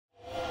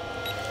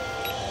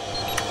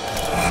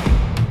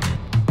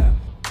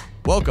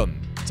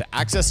Welcome to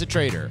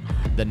AccessATrader,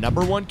 the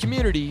 #1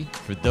 community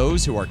for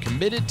those who are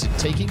committed to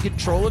taking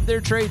control of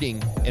their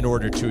trading in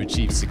order to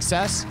achieve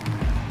success,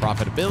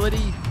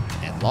 profitability,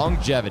 and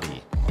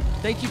longevity.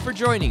 Thank you for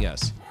joining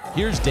us.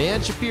 Here's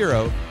Dan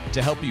Shapiro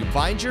to help you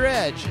find your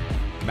edge,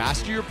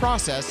 master your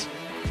process,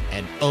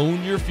 and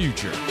own your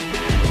future.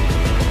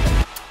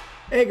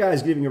 Hey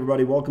guys, good evening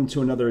everybody. Welcome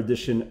to another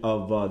edition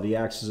of the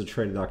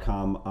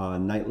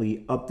AccessATrader.com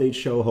nightly update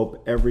show.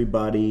 Hope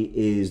everybody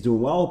is doing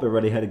well. Hope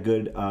everybody had a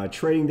good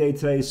trading day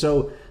today.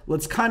 So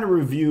let's kind of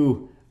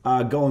review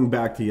going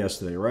back to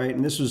yesterday, right?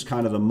 And this was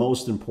kind of the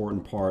most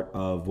important part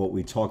of what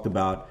we talked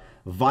about,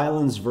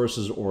 violence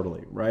versus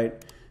orderly, right?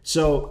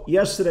 So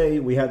yesterday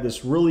we had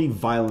this really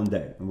violent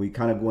day, and we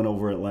kind of went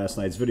over it last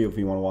night's video. If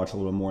you want to watch a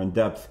little bit more in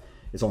depth,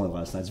 it's only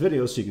last night's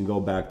video, so you can go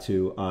back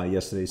to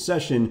yesterday's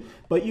session.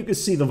 But you can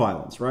see the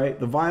violence, right?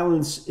 The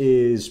violence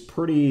is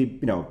pretty,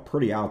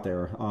 pretty out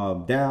there.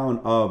 Down,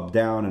 up,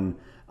 down, and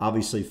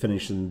obviously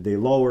finishing the day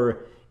lower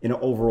in an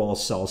overall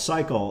sell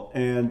cycle.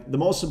 And the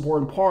most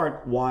important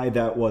part why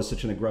that was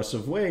such an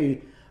aggressive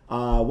wave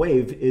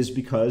is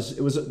because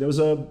there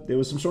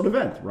was some sort of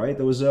event, right?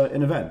 There was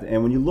an event,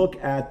 and when you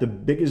look at the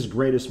biggest,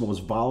 greatest,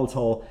 most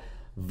volatile,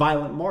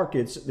 violent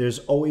markets, there's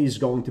always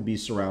going to be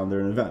surrounded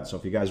an event. So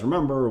if you guys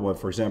remember,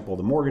 for example,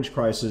 the mortgage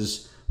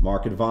crisis,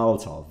 market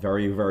volatile,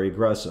 very, very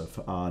aggressive.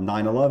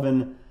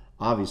 9/11,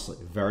 obviously,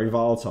 very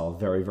volatile,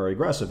 very, very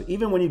aggressive.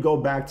 Even when you go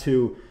back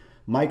to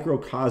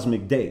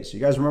microcosmic days. You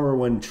guys remember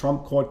when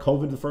Trump caught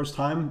COVID the first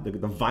time,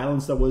 the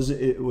violence that was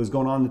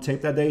going on the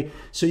tape that day?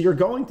 So you're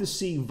going to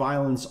see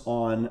violence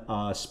on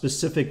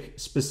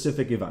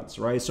specific events,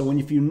 right? So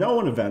if you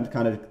know an event,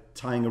 kind of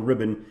tying a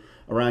ribbon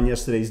around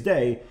yesterday's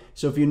day.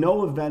 So if you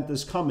know an event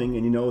is coming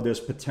and you know there's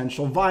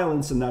potential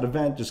violence in that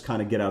event, just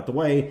kind of get out the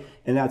way.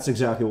 And that's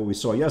exactly what we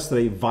saw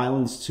yesterday,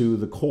 violence to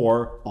the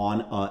core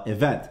on an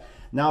event.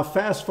 Now,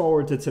 fast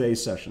forward to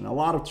today's session. A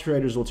lot of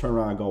traders will turn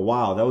around and go,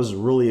 wow, that was a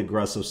really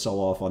aggressive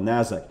sell-off on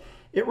NASDAQ.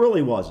 It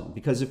really wasn't,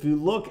 because if you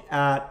look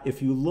at the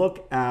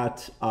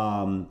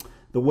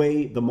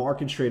way the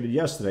market traded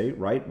yesterday,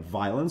 right,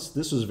 violence,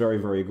 this was very,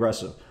 very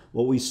aggressive.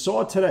 What we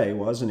saw today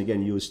was, and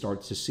again, you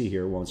start to see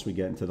here once we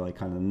get into like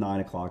kind of the 9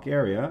 o'clock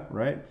area,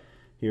 right?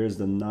 Here's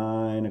the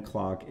 9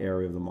 o'clock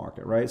area of the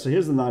market, right? So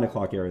here's the 9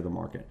 o'clock area of the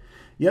market.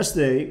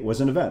 Yesterday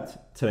was an event.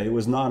 Today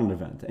was not an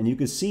event. And you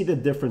can see the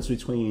difference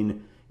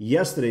between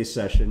yesterday's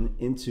session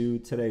into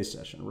today's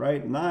session,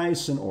 right?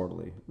 Nice and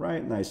orderly,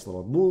 right? Nice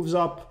little moves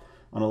up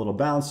on a little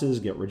bounces,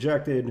 get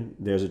rejected.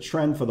 There's a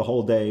trend for the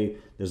whole day.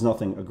 There's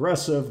nothing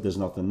aggressive. There's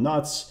nothing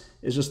nuts.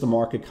 It's just the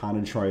market kind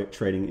of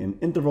trading in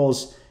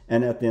intervals.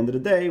 And at the end of the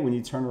day, when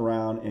you turn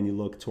around and you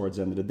look towards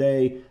the end of the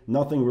day,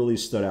 nothing really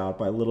stood out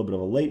by a little bit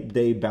of a late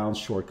day bounce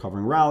short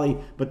covering rally.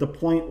 But the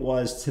point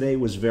was today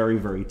was very,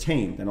 very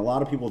tamed. And a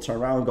lot of people turn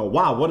around and go,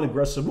 wow, what an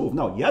aggressive move.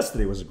 No,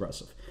 yesterday was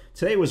aggressive.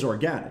 Today was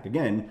organic.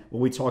 Again,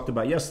 what we talked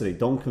about yesterday,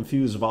 don't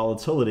confuse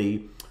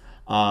volatility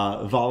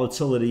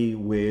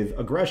with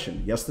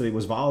aggression. Yesterday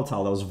was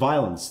volatile, that was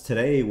violence.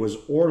 Today was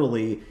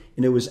orderly,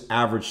 and it was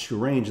average true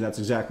range, and that's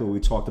exactly what we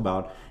talked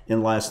about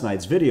in last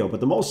night's video. But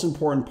the most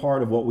important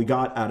part of what we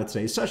got out of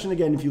today's session,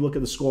 again, if you look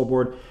at the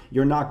scoreboard,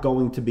 you're not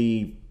going to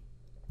be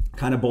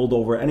kind of bowled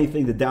over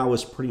anything. The Dow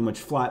was pretty much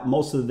flat.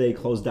 Most of the day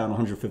closed down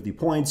 150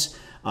 points.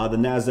 The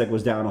NASDAQ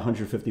was down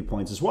 150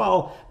 points as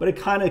well, but it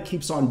kind of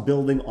keeps on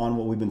building on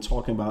what we've been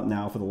talking about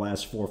now for the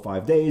last 4 or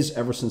 5 days,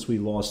 ever since we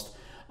lost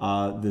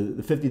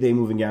the 50-day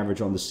moving average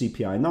on the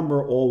CPI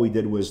number. All we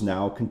did was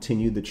now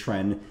continue the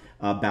trend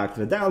back to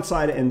the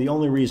downside, and the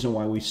only reason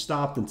why we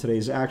stopped in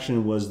today's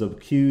action was the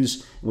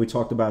Qs, and we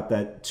talked about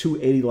that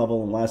 280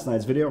 level in last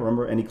night's video.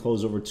 Remember, any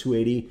close over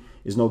 280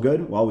 is no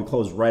good. Well, we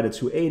closed right at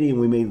 280,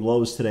 and we made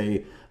lows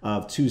today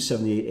of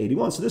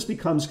 278.81. So this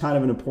becomes kind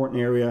of an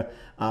important area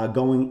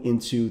going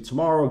into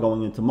tomorrow,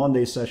 going into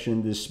Monday's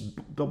session. This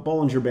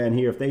Bollinger Band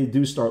here, if they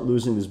do start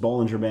losing this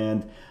Bollinger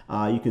Band,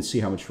 you can see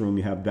how much room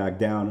you have back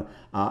down.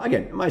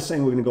 Again, am I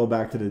saying we're going to go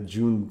back to the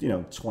June,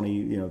 June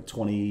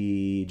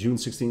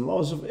 16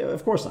 lows?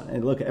 Of course not.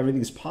 And look,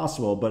 everything's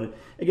possible. But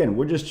again,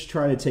 we're just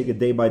trying to take it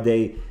day by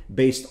day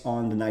based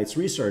on the night's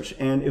research.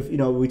 And if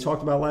we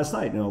talked about last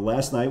night.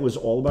 Last night was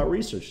all about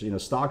research.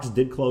 Stocks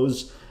did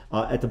close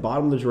at the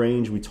bottom of the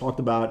range. We talked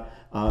about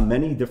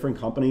many different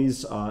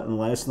companies in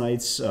last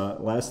night's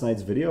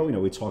video.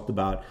 We talked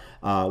about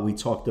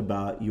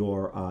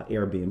your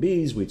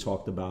Airbnbs. We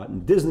talked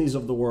about Disney's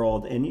of the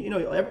world, and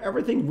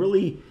everything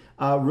really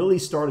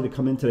started to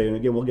come in today. And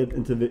again, we'll get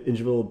into the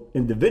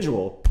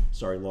individual.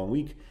 Sorry, long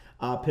week.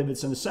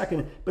 Pivots in a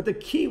second. But the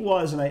key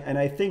was, and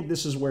I think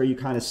this is where you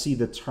kind of see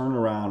the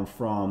turnaround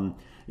from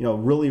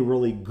really,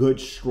 really good,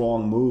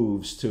 strong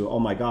moves to, oh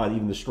my God,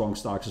 even the strong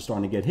stocks are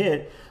starting to get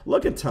hit.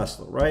 Look at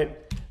Tesla, right?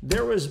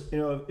 There was,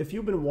 if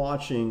you've been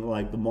watching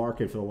like the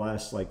market for the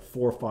last like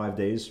 4 or 5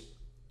 days,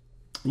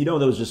 there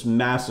was just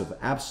massive,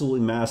 absolutely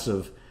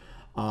massive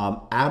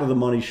out of the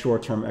money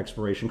short-term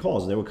expiration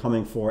calls. They were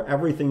coming for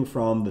everything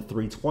from the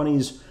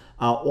 320s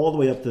all the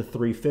way up to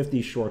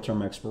 350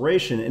 short-term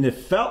expiration. And it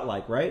felt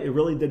like, right? It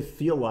really did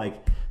feel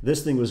like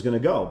this thing was going to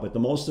go. But the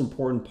most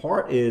important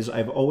part is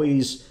I've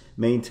always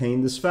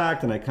maintained this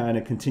fact, and I kind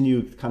of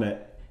continue to kind of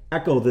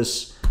echo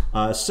this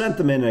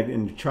sentiment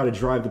and try to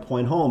drive the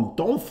point home.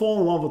 Don't fall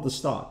in love with the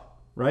stock,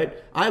 right?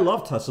 I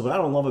love Tesla, but I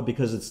don't love it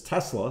because it's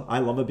Tesla. I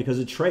love it because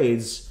it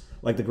trades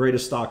like the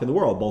greatest stock in the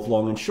world, both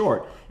long and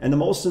short. And the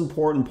most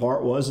important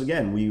part was,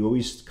 again, we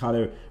always kind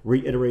of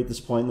reiterate this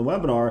point in the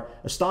webinar,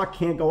 a stock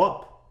can't go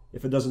up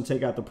if it doesn't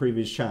take out the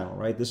previous channel,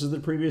 right? This is the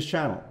previous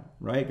channel,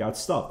 right? Got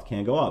stuffed,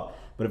 can't go up.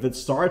 But if it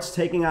starts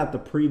taking out the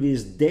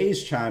previous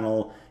day's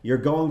channel, you're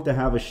going to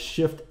have a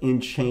shift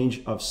in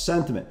change of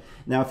sentiment.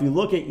 Now, if you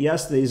look at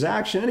yesterday's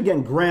action, and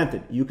again,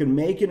 granted, you can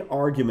make an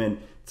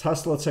argument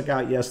Tesla took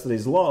out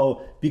yesterday's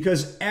low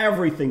because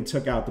everything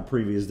took out the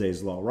previous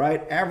day's low,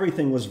 right?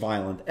 Everything was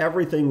violent.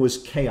 Everything was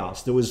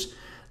chaos. There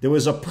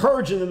was a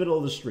purge in the middle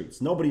of the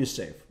streets. Nobody is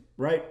safe,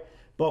 right?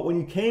 But when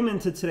you came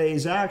into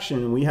today's action,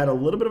 and we had a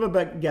little bit of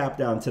a gap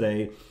down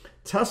today,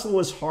 Tesla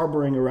was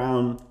harboring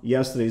around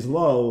yesterday's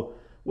low,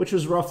 which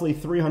was roughly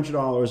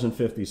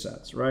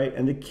 $300.50, right?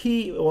 And the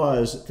key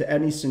was to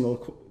any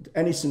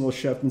single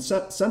shift in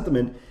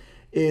sentiment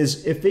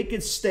is if it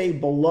could stay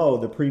below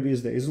the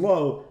previous day's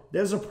low,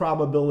 there's a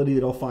probability that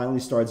it'll finally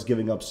starts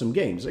giving up some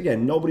gains.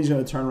 Again, nobody's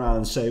going to turn around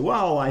and say,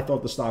 well, I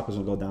thought the stock was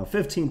going to go down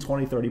 15,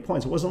 20, 30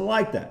 points. It wasn't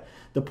like that.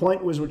 The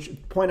point was, which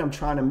point I'm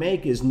trying to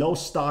make is no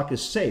stock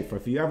is safe.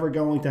 If you're ever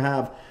going to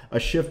have a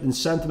shift in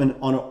sentiment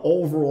on an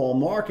overall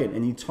market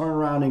and you turn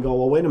around and go,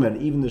 well, wait a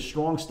minute, even the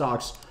strong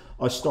stocks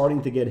are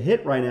starting to get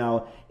hit right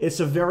now, it's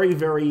a very,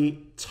 very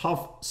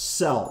tough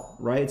sell,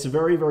 right? It's a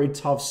very, very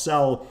tough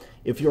sell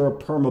if you're a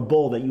perma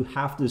bull, that you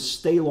have to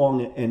stay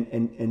long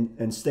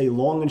and stay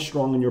long and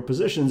strong in your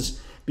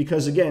positions,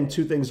 because again,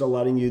 two things are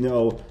letting you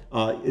know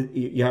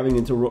you're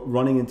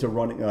running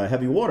into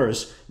heavy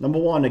waters. Number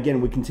one,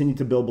 again, we continue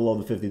to build below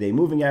the 50-day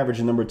moving average,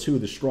 and number two,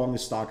 the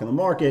strongest stock in the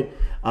market,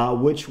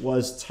 which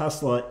was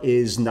Tesla,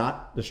 is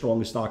not the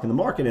strongest stock in the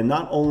market. And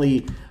not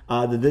only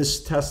did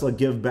this Tesla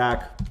give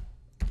back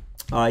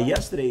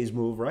yesterday's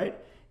move, right?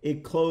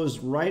 It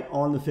closed right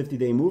on the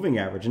 50-day moving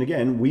average. And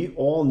again, we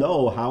all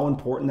know how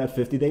important that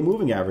 50-day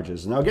moving average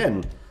is. Now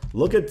again,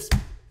 look at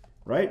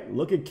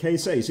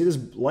KSA. You see this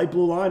light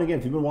blue line? Again,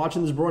 if you've been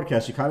watching this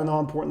broadcast, you kind of know how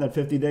important that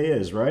 50-day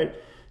is, right?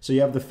 So you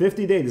have the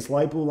 50-day, this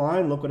light blue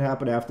line. Look what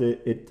happened after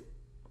it,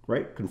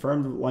 right?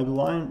 Confirmed the light blue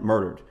line,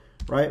 murdered,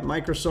 right?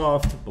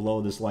 Microsoft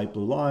below this light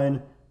blue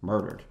line,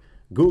 murdered.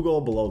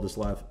 Google below this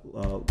light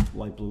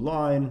blue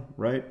line,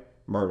 right?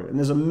 Murdered. And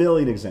there's a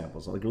million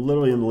examples, like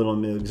literally a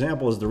million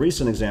examples. The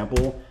recent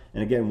example,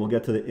 and again, we'll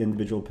get to the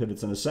individual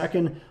pivots in a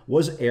second,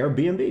 was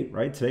Airbnb,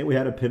 right? Today we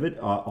had a pivot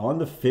on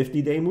the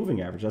 50-day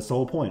moving average. That's the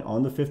whole point.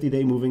 On the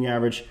 50-day moving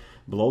average,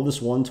 below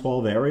this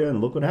 112 area,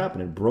 and look what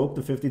happened. It broke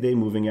the 50-day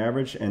moving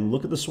average, and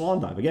look at the swan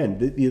dive. Again,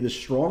 the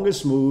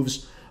strongest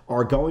moves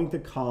are going to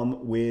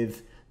come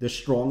with the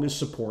strongest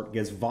support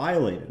gets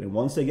violated. And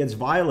once it gets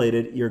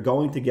violated, you're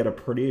going to get a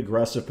pretty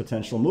aggressive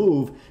potential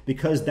move,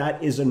 because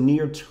that is a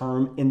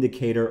near-term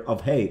indicator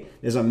of, hey,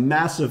 there's a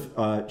massive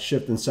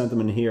shift in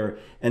sentiment here,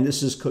 and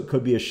this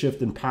could be a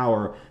shift in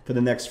power for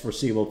the next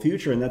foreseeable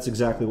future, and that's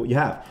exactly what you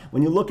have.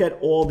 When you look at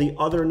all the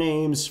other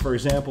names, for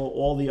example,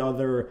 all the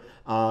other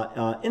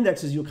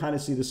indexes, you'll kind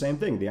of see the same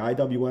thing. The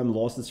IWM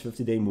lost its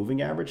 50-day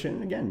moving average,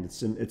 and again,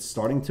 it's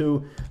starting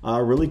to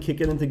really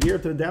kick it into gear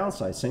to the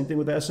downside. Same thing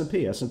with the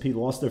S&P. S&P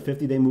lost their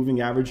 50-day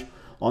moving average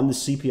on the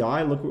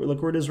CPI.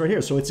 Look where it is right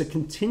here. So it's a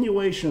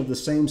continuation of the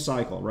same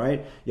cycle,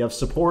 right? You have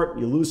support,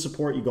 you lose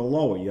support, you go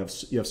lower. You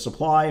have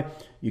supply,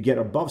 you get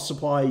above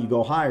supply, you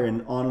go higher,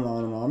 and on and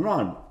on and on and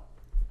on.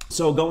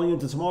 So going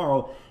into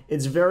tomorrow,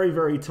 it's very,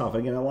 very tough.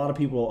 Again, a lot of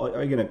people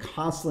are going to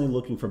constantly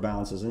looking for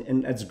balances,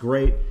 and that's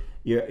great.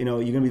 You're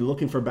going to be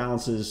looking for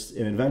balances,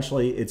 and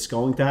eventually it's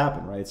going to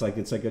happen, right? It's like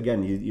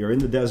again, you're in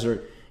the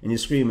desert and you're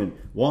screaming,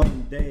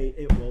 one day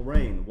it will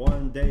rain,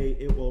 one day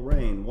it will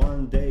rain,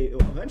 one day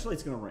eventually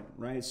it's going to rain,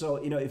 right? So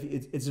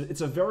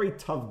it's a very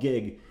tough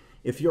gig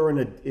if you're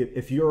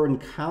in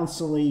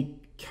constantly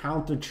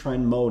counter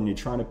trend mode and you're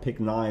trying to pick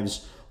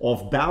knives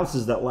off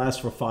bounces that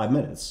last for 5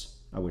 minutes.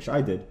 I wish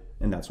I did,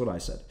 and that's what I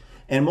said.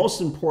 And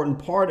most important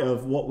part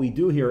of what we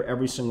do here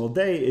every single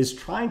day is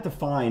trying to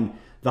find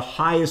the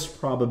highest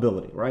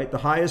probability, right? The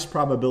highest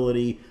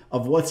probability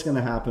of what's going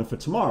to happen for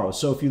tomorrow.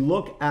 So if you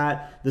look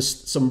at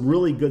some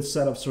really good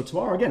setups for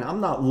tomorrow, again,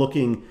 I'm not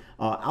looking at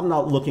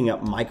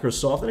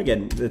Microsoft, and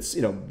again,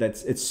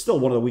 it's still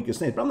one of the weakest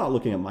names, but I'm not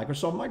looking at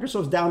Microsoft.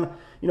 Microsoft's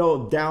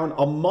down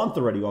a month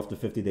already off the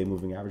 50-day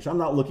moving average. I'm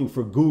not looking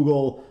for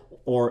Google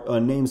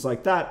or names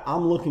like that.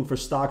 I'm looking for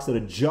stocks that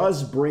are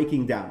just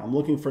breaking down. I'm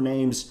looking for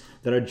names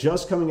that are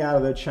just coming out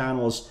of their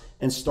channels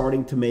and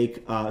starting to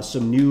make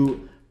some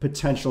new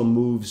potential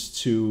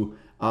moves to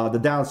the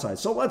downside.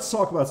 So let's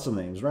talk about some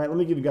names, right? Let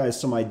me give you guys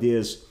some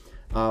ideas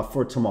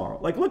for tomorrow.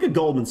 Like, look at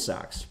Goldman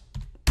Sachs,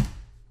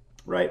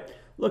 right?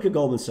 Look at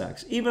Goldman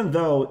Sachs. Even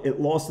though it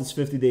lost its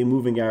 50-day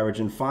moving average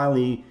and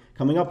finally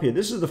coming up here,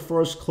 this is the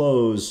first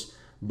close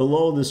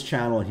below this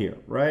channel here,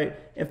 right?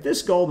 If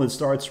this Goldman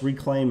starts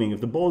reclaiming,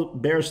 if the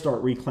bears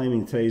start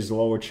reclaiming today's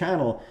lower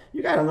channel,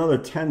 you got another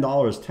 $10,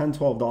 $10,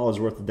 $12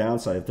 worth of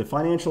downside. If the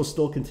financials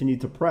still continue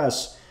to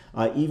press,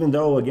 even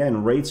though,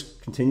 again, rates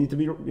continue to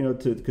be,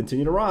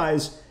 continue to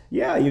rise,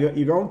 yeah,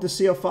 you're going to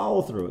see a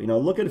follow through.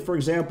 Look at, for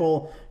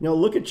example,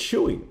 look at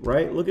Chewy,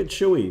 right? Look at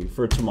Chewy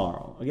for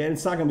tomorrow. Again,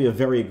 it's not going to be a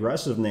very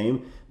aggressive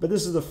name, but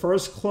this is the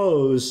first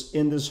close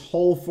in this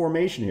whole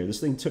formation here. This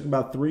thing took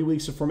about 3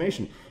 weeks of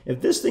formation.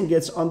 If this thing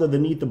gets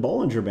underneath the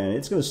Bollinger Band,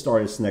 it's going to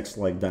start its next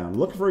leg down.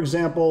 Look, for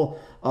example,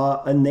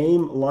 a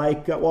name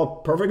like,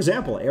 perfect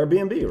example,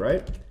 Airbnb,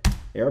 right?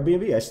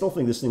 Airbnb, I still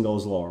think this thing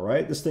goes lower,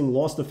 right? This thing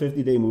lost the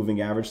 50-day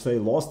moving average today,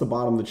 lost the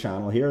bottom of the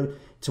channel here.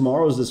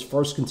 Tomorrow is this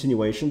first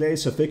continuation day.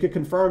 So if they could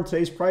confirm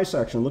today's price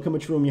action, look how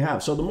much room you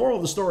have. So the moral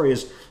of the story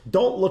is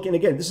don't look, and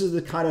again, this is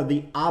the kind of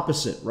the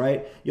opposite,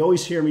 right? You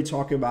always hear me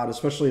talking about,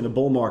 especially in the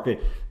bull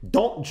market,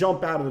 don't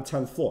jump out of the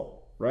 10th floor.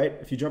 Right?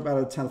 If you jump out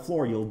of the 10th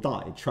floor, you'll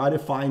die. Try to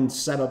find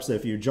setups that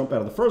if you jump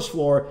out of the first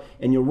floor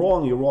and you're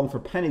wrong for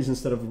pennies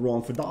instead of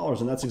wrong for dollars.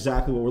 And that's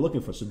exactly what we're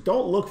looking for. So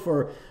don't look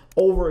for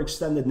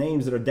overextended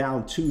names that are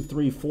down 2,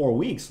 3, 4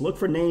 weeks. Look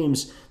for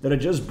names that are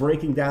just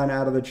breaking down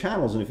out of the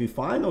channels. And if you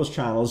find those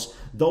channels,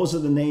 those are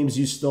the names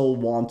you still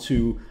want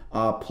to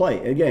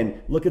play.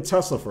 Again, look at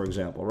Tesla, for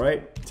example,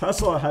 right?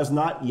 Tesla has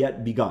not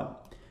yet begun.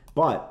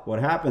 But what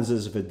happens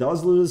is if it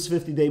does lose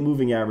 50-day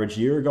moving average,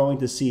 you're going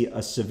to see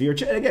a severe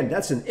change. And again,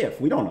 that's an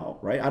if. We don't know,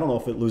 right? I don't know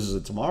if it loses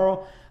it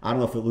tomorrow. I don't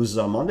know if it loses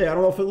on Monday. I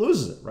don't know if it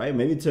loses it, right?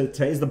 Maybe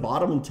today's the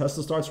bottom and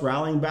Tesla starts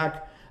rallying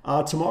back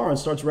tomorrow and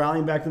starts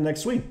rallying back the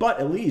next week.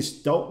 But at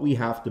least don't we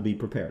have to be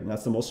prepared? And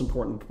that's the most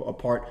important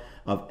part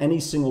of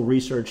any single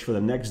research for the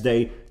next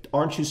day.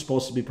 Aren't you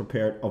supposed to be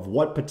prepared of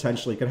what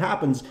potentially could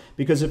happen?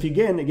 Because if you,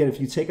 again, if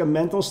you take a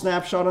mental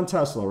snapshot on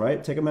Tesla,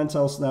 right? Take a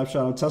mental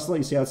snapshot on Tesla.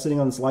 You see how it's sitting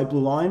on this light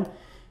blue line,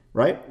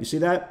 right? You see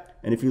that?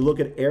 And if you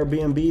look at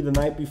Airbnb the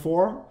night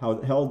before, how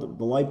it held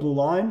the light blue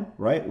line,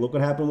 right? Look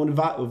what happened when it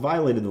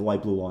violated the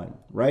light blue line,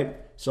 right?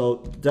 So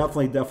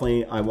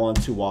definitely I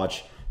want to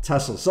watch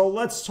Tesla. So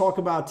let's talk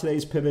about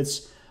today's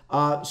pivots.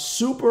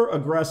 Super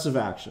aggressive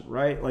action,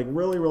 right? Like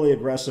really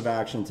aggressive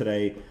action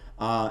today.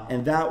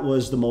 And that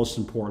was the most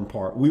important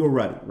part. We were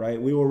ready, right?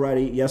 We were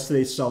ready.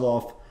 Yesterday's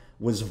sell-off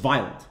was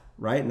violent,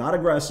 right? Not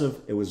aggressive.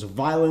 It was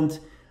violent.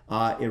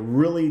 It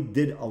really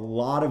did a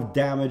lot of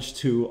damage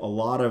to a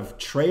lot of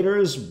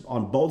traders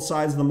on both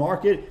sides of the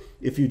market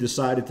if you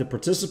decided to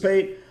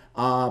participate.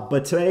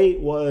 But today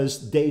was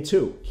day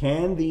 2.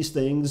 Can these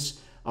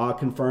things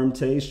confirm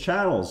today's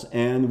channels?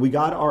 And we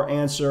got our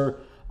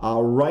answer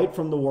right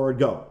from the word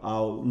go.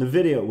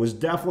 NVIDIA was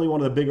definitely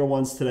one of the bigger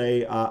ones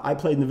today. I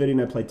played NVIDIA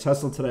and I played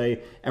Tesla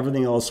today.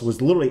 Everything else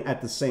was literally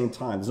at the same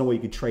time. There's no way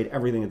you could trade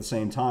everything at the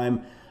same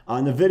time.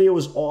 NVIDIA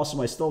was awesome.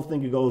 I still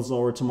think it goes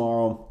lower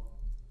tomorrow,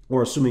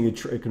 or assuming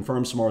it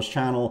confirms tomorrow's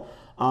channel.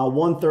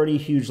 130,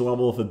 huge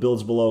level. If it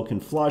builds below,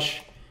 can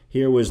flush.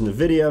 Here was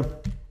NVIDIA.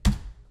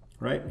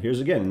 Right, here's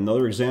again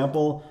another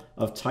example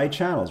of tight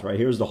channels, right?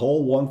 Here's the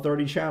whole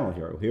 130 channel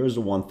here. Here's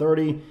the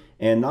 130,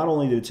 and not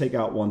only did it take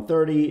out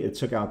 130, it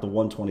took out the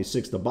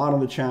 126, the bottom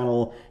of the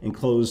channel, and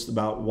closed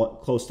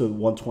about close to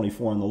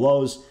 124 in the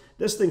lows.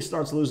 This thing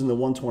starts losing the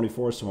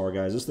 124s tomorrow,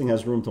 guys. This thing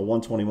has room to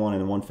 121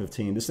 and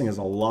 115. This thing has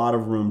a lot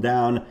of room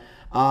down.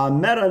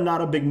 Meta, not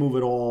a big move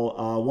at all.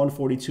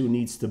 142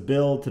 needs to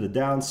build to the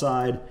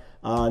downside.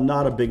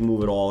 Not a big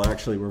move at all. It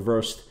actually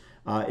reversed.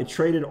 It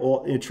traded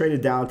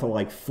down to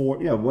like 4,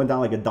 went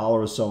down like $1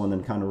 or so and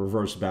then kind of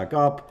reversed back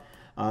up.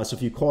 So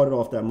if you caught it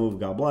off that move,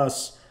 God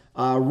bless.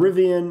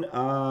 Rivian,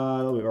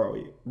 where are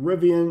we?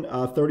 Rivian,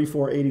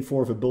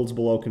 34.84. If it builds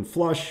below, can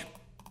flush.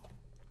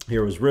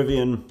 Here was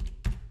Rivian,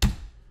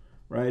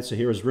 right? So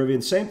here is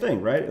Rivian, same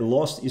thing, right? It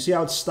lost. You see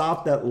how it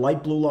stopped that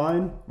light blue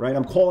line, right?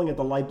 I'm calling it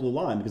the light blue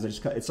line because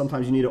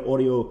sometimes you need an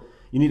audio.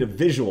 You need a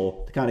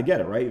visual to kind of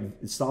get it, right?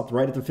 It stopped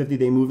right at the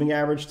 50-day moving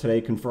average.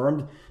 Today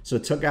confirmed. So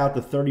it took out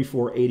the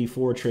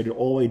 34.84, traded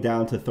all the way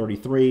down to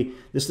 33.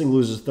 This thing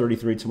loses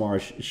 33 tomorrow.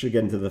 It should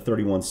get into the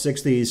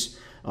 31.60s.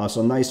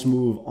 So nice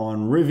move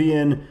on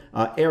Rivian.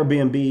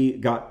 Airbnb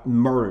got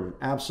murdered,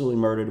 absolutely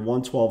murdered.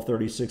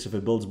 112.36. If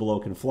it builds below,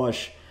 can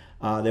flush.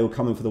 They were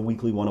coming for the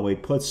weekly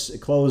 108 puts.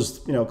 It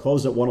closed at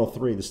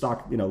 103. The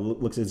stock,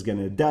 looks like it's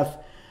getting to death.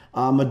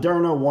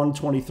 Moderna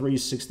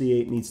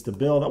 123.68 needs to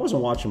build. I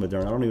wasn't watching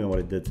Moderna. I don't even know what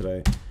it did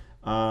today.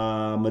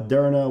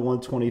 Moderna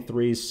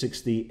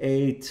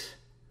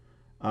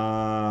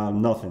 123.68.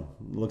 Nothing.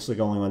 Looks like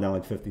it only went down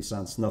like 50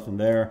 cents. Nothing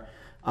there.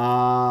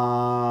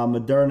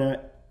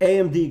 Moderna.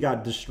 AMD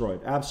got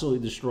destroyed.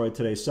 Absolutely destroyed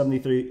today.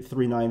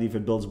 73.390 if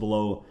it builds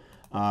below.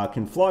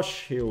 Can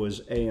flush. Here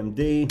was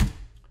AMD.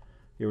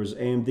 Here was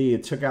AMD.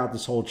 It took out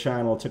this whole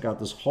channel. Took out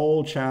this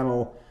whole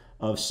channel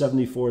of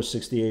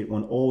 74.68,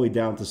 went all the way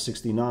down to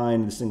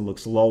 69. This thing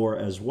looks lower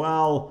as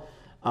well.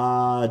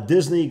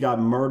 Disney got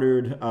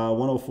murdered.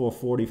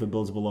 104.40 if it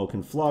builds below,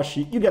 can flush.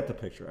 You get the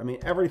picture. I mean,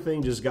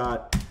 everything just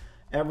got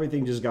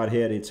everything just got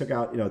hit. It took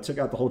out, took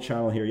out the whole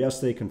channel here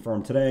yesterday,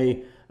 confirmed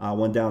today,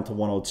 went down to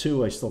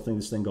 102. I still think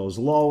this thing goes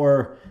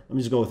lower. Let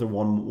me just go with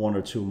one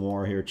or two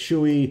more here.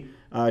 Chewy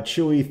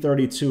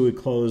 32, it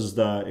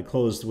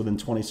closed within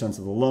 20 cents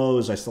of the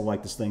lows. I still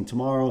like this thing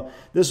tomorrow.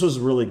 This was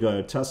really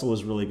good. Tesla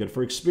was really good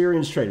for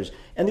experienced traders.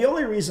 And the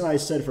only reason I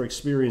said for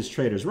experienced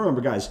traders, remember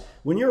guys,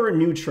 when you're a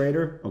new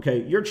trader,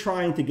 okay, you're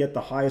trying to get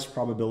the highest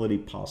probability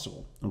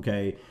possible,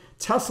 okay?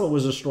 Tesla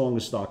was the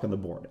strongest stock on the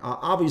board.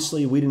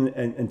 Obviously, we didn't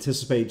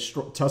anticipate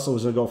Tesla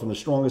was going to go from the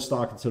strongest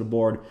stock to the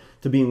board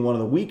to being one of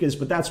the weakest,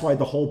 but that's why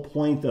the whole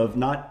point of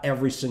not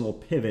every single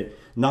pivot,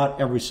 not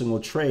every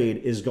single trade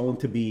is going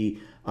to be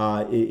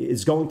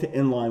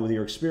inline with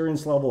your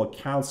experience level,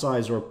 account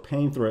size, or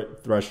pain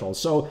threshold.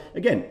 So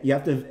again, you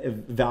have to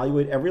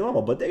evaluate every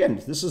level. But again,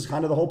 this is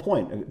kind of the whole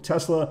point.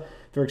 Tesla,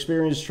 for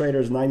experienced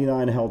traders,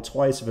 99 held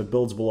twice. If it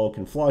builds below,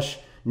 can flush.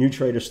 New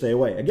traders, stay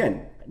away.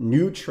 Again,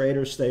 new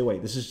traders, stay away.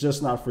 This is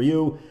just not for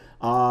you.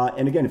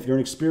 And again, if you're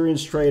an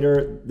experienced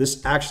trader,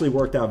 this actually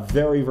worked out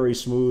very, very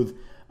smooth.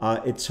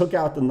 It took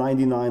out the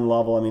 99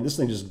 level. I mean, this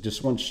thing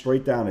just went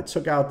straight down. It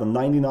took out the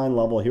 99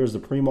 level. Here's the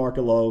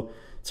pre-market low.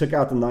 Took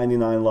out the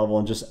 99 level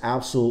and just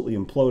absolutely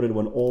imploded,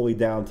 went all the way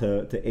down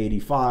to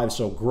 85.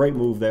 So great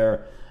move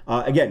there.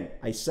 Again,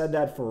 I said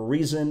that for a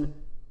reason,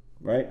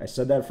 right? I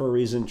said that for a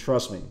reason.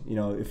 Trust me.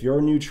 If you're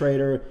a new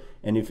trader,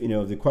 and if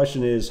the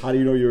question is, how do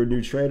you know you're a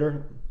new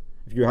trader?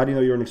 How do you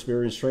know you're an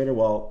experienced trader?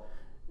 Well,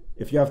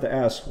 if you have to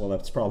ask, well,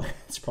 it's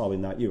probably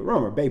not you.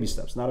 Remember, baby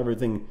steps. Not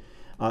everything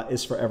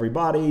is for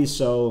everybody,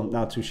 so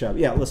not too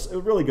shabby. Yeah, listen, a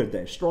really good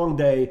day, strong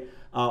day.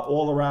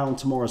 All around.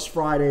 Tomorrow's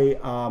Friday.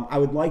 I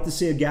would like to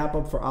see a gap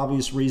up for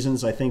obvious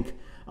reasons. I think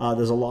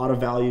there's a lot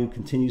of value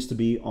continues to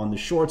be on the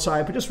short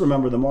side, but just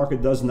remember the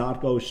market does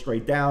not go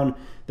straight down.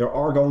 There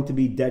are going to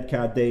be dead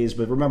cat days,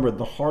 but remember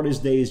the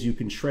hardest days you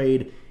can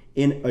trade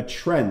in a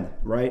trend,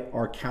 right,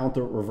 are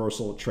counter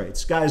reversal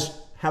trades. Guys,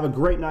 have a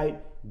great night.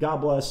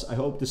 God bless. I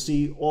hope to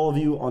see all of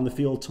you on the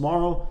field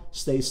tomorrow.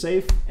 Stay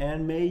safe,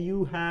 and may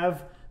you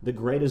have the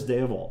greatest day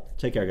of all.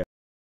 Take care, guys.